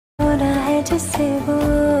जिसे वो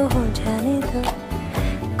हो जाने दो,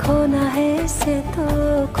 खोना है इसे तो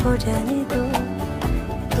खो जाने दो,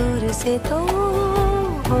 दूर से तो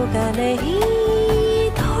होगा नहीं,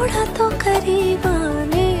 थोड़ा तो करीब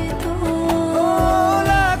आने दो।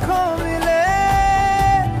 लाखों मिले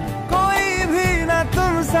कोई भी ना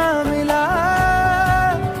तुम सा मिला,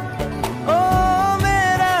 ओ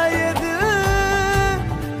मेरा ये दिल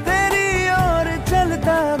तेरी ओर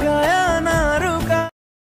चलता गया ना रुका।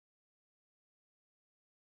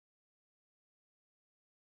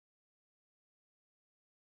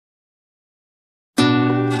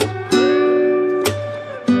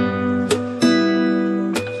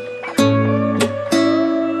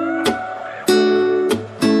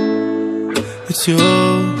 It's you,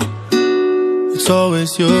 it's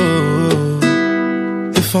always you.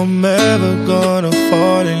 If I'm ever gonna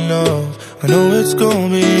fall in love, I know it's gonna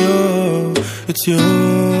be you. It's you,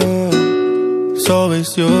 it's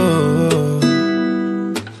always you.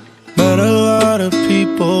 Met a lot of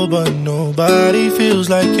people, but nobody feels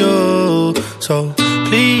like you. So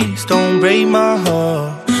please don't break my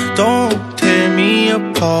heart, don't tear me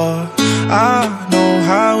apart. I know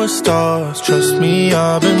how it starts, trust me,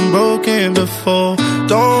 I've been broken before.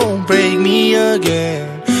 Don't break me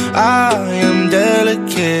again, I am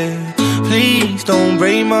delicate. Please don't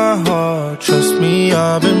break my heart, trust me,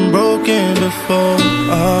 I've been broken before.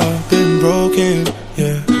 I've been broken,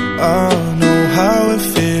 yeah, I know how it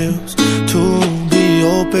feels to be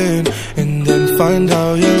open and then find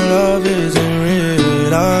out your love isn't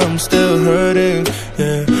real. I'm still hurting,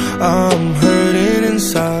 yeah, I'm hurting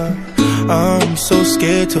inside. I'm so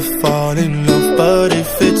scared to fall in love, but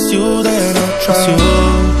if it's you, then I'll try. It's you,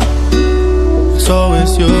 it's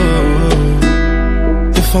always you.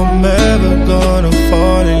 If I'm ever gonna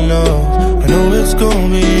fall in love, I know it's gonna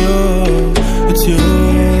be you. It's you,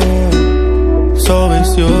 it's always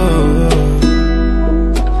you.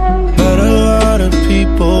 Met a lot of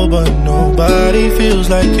people, but nobody feels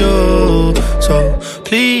like you. So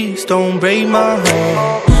please don't break my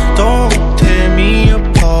heart, don't tear me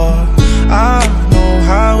apart. I know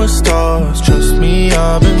how it starts, trust me,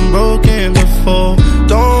 I've been broken before.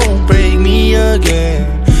 Don't break me again,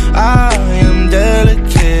 I am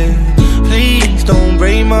delicate. Please don't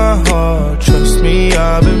break my heart, trust me,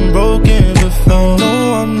 I've been broken before.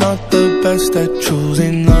 No, I'm not the best at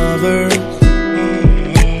choosing lovers.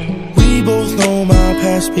 We both know my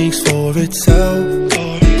past speaks for itself.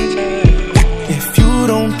 If you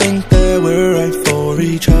don't think that we're right for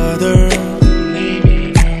each other,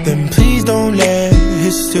 then please don't let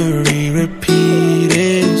history repeat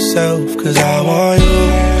itself. Cause I want you,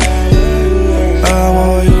 I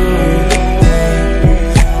want you, yeah.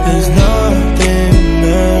 There's nothing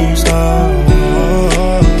else I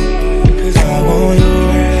want. Cause I want you,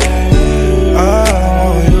 yeah.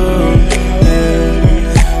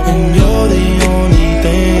 And you're the only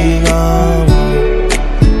thing I want.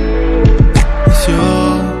 It's you,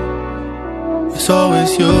 it's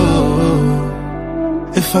always you.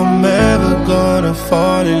 If I'm ever gonna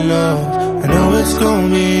fall in love, I know it's gonna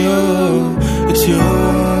be you. It's you,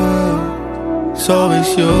 it's always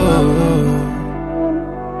you.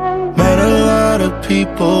 Met a lot of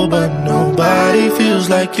people, but nobody feels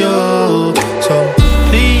like you. So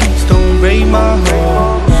please don't break my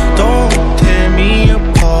heart, don't tear me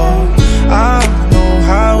apart. I know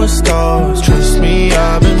how it starts, trust me,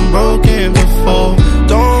 I've been broken before.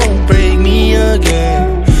 Don't break me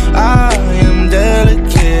again, I am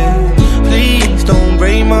delicate. Please don't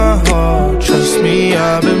break my heart, trust me,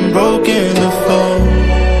 I've been broken before.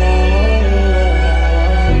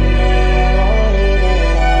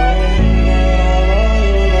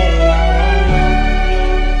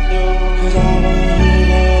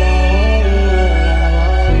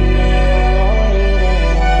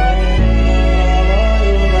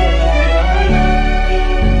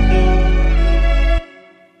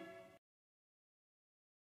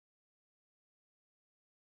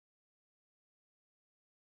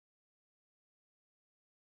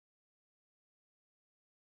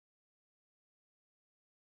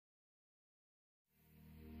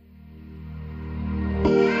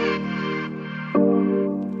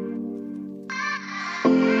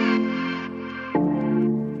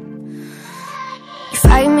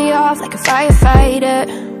 Like a firefighter,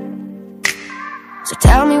 so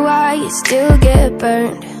tell me why you still get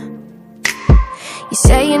burned. You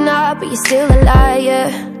say you're not, but you're still a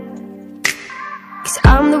liar. Cause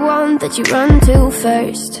I'm the one that you run to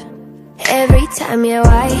first. Every time, yeah,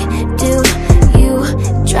 why do you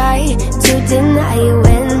try to deny it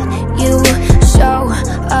when you show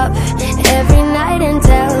up every night and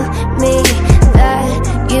tell me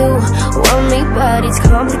that You want me, but it's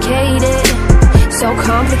complicated, so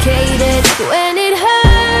complicated. When it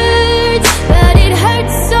hurts, but it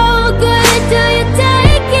hurts so good. Do you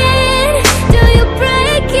take it? Do you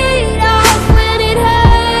break it off? When it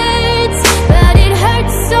hurts, but it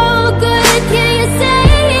hurts so good. Can you say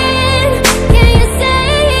it? Can you say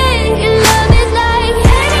it? Your love is like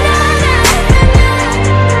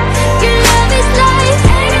your love is like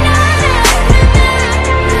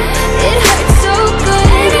it hurts so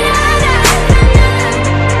good.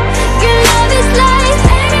 Your love is like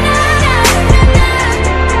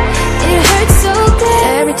it hurts so good.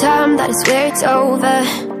 Every time that I swear it's over,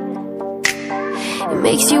 it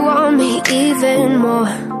makes you want me even more.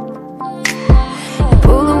 You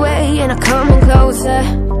pull away and I'm coming closer,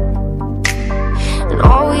 and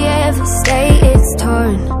all we ever stay is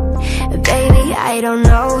torn. And baby, I don't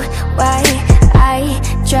know why I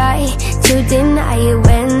try to deny it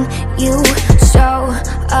when you show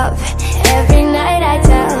up. Every night I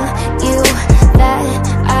tell you that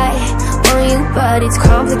I want you, but it's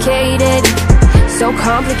complicated, so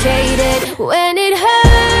complicated. When it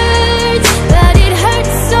hurts, but it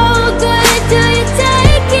hurts so good. Do you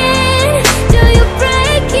take it? Do you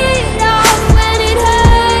break it off? When it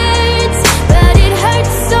hurts, but it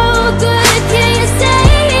hurts so good. Can you say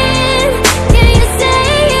it? Can you say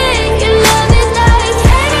it? Your love is like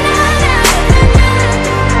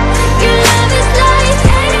your love is like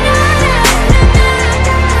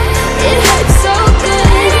it hurts so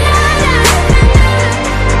good.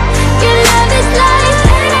 Your love is like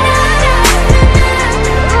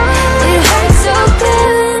it hurts so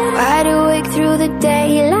good. Wide awake through the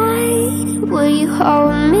daylight, will you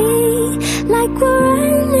hold me like we're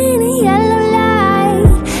running a yellow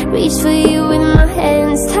light? Reach for you with my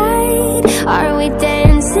hands tied. Are we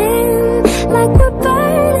dancing like we're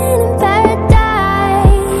burning in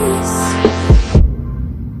paradise?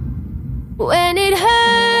 When it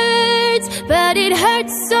hurts, but it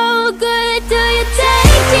hurts so good. Do you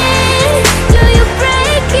take it? Do you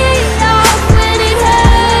break it off? When it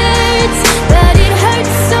hurts, but it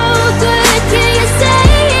hurts so good. Can you say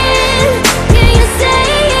it? Can you say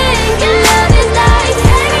it? Your love is like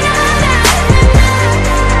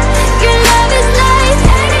your love is like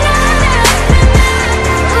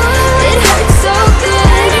it hurts so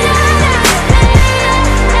good.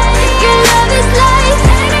 Your love is like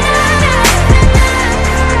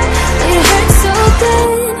it hurts so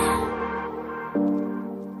good.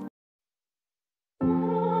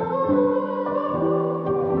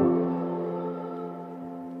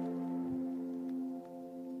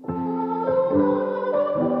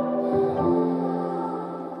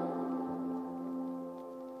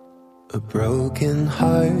 A broken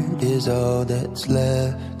heart is all that's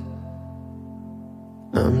left.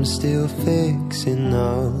 I'm still fixing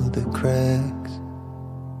all the cracks.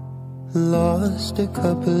 Lost a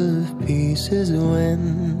couple of pieces when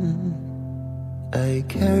I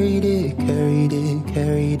carried it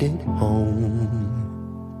home.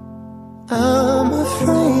 I'm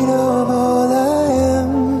afraid of all I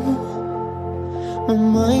am. My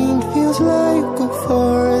mind feels like a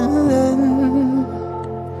foreign land.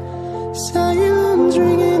 Silence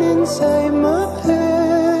ringing inside my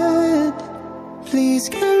head. Please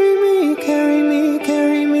carry me, carry me,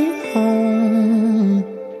 carry me home.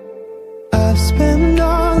 I've spent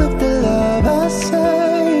all of the love I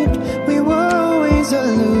saved. We were always a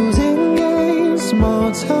losing game.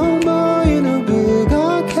 Small town boy in a big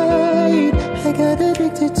arcade. I got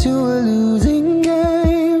addicted to a losing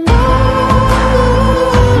game.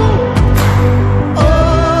 Oh,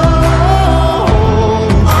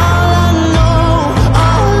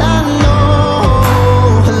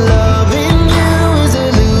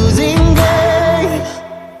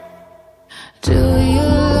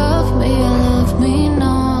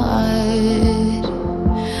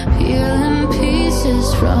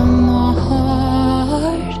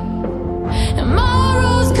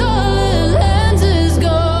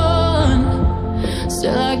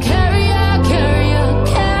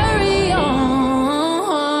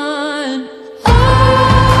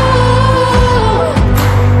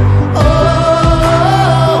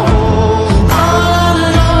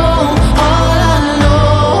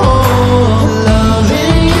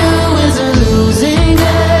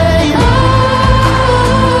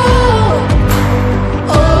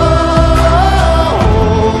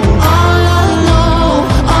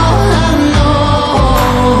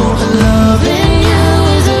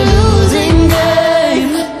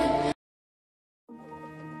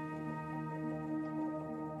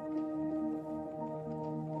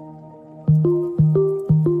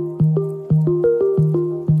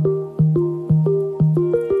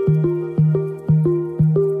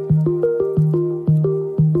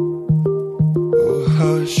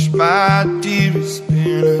 my dear, it's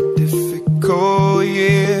been a difficult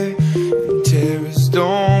year, and terrorists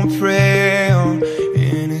don't prey on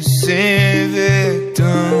innocent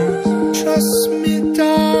victims. Trust me,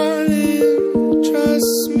 darling,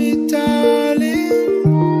 trust me, darling.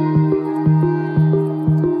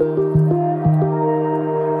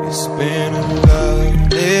 It's been a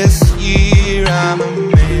loveless year, I'm a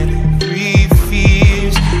man of three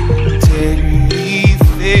fears: integrity,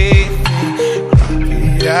 faith, and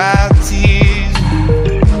crocodile tears.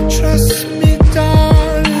 Trust me,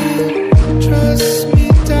 darling, trust me,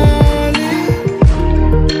 darling.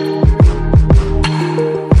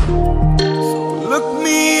 So look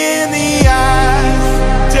me in the eyes,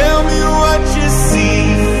 tell me what you see.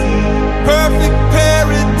 Perfect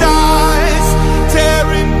paradise,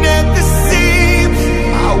 tearing at the seams.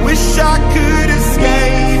 I wish I could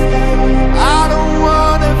escape, I don't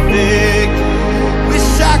wanna beg.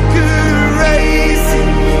 Wish I could erase it,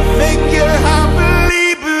 make your heart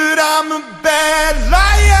believe, but I'm a bad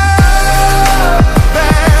liar,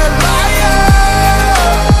 bad liar.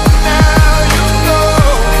 Now you know,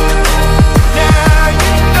 now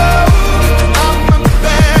you know, I'm a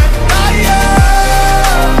bad liar,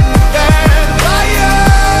 bad liar.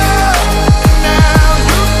 Now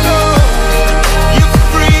you know, you're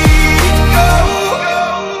free to go.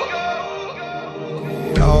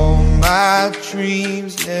 All my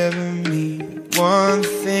dreams never mean one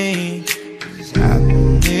thing, 'cause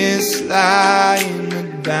happiness lie in the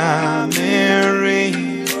diamond ring.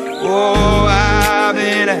 Oh, I've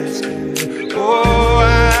been asking, oh,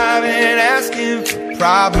 I've been asking for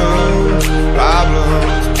problems.